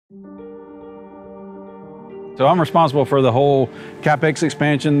So I'm responsible for the whole CapEx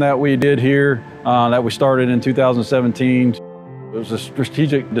expansion that we did here, that we started in 2017. It was a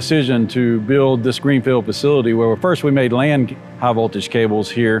strategic decision to build this greenfield facility where first we made land high voltage cables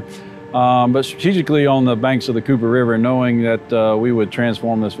here, but strategically on the banks of the Cooper River, knowing that we would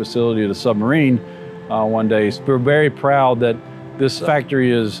transform this facility to submarine one day. So we're very proud that this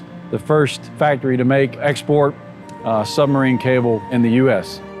factory is the first factory to make export submarine cable in the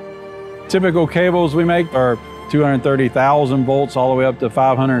US. Typical cables we make are 230,000 volts all the way up to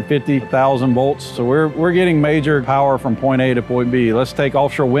 550,000 volts. So we're getting major power from point A to point B. Let's take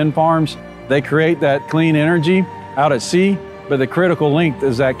offshore wind farms. They create that clean energy out at sea, but the critical link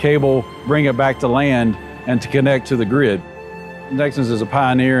is that cable bring it back to land and to connect to the grid. Nexans is a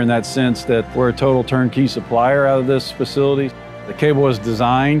pioneer in that sense that we're a total turnkey supplier out of this facility. The cable is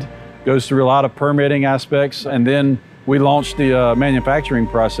designed, goes through a lot of permitting aspects, and then we launched the manufacturing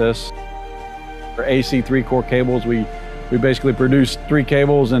process. For AC 3-core cables, we basically produce 3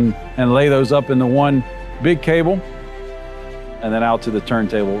 cables and lay those up into one big cable and then out to the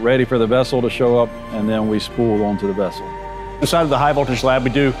turntable, ready for the vessel to show up, and then we spool onto the vessel. Inside of the high voltage lab,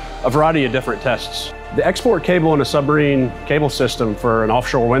 we do a variety of different tests. The export cable in a submarine cable system for an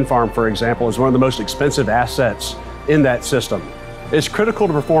offshore wind farm, for example, is one of the most expensive assets in that system. It's critical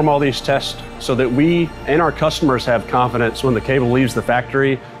to perform all these tests so that we and our customers have confidence when the cable leaves the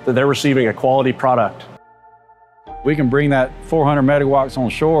factory that they're receiving a quality product. We can bring that 400 megawatts on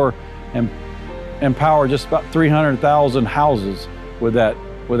shore and power just about 300,000 houses with that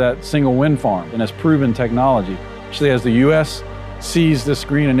single wind farm, and it's proven technology. Actually, as the U.S. sees this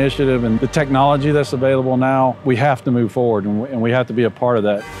green initiative and the technology that's available now, we have to move forward, and we have to be a part of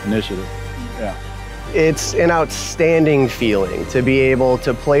that initiative. Yeah. It's an outstanding feeling to be able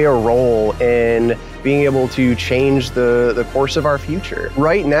to play a role in being able to change the course of our future.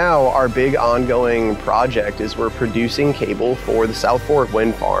 Right now, our big ongoing project is we're producing cable for the South Fork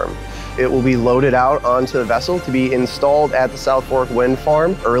Wind Farm. It will be loaded out onto the vessel to be installed at the South Fork Wind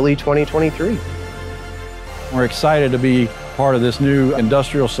Farm early 2023. We're excited to be part of this new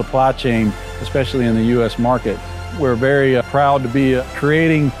industrial supply chain, especially in the U.S. market. We're very proud to be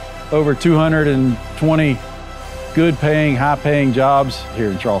creating over 220 good-paying, high-paying jobs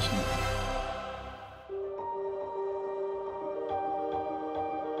here in Charleston.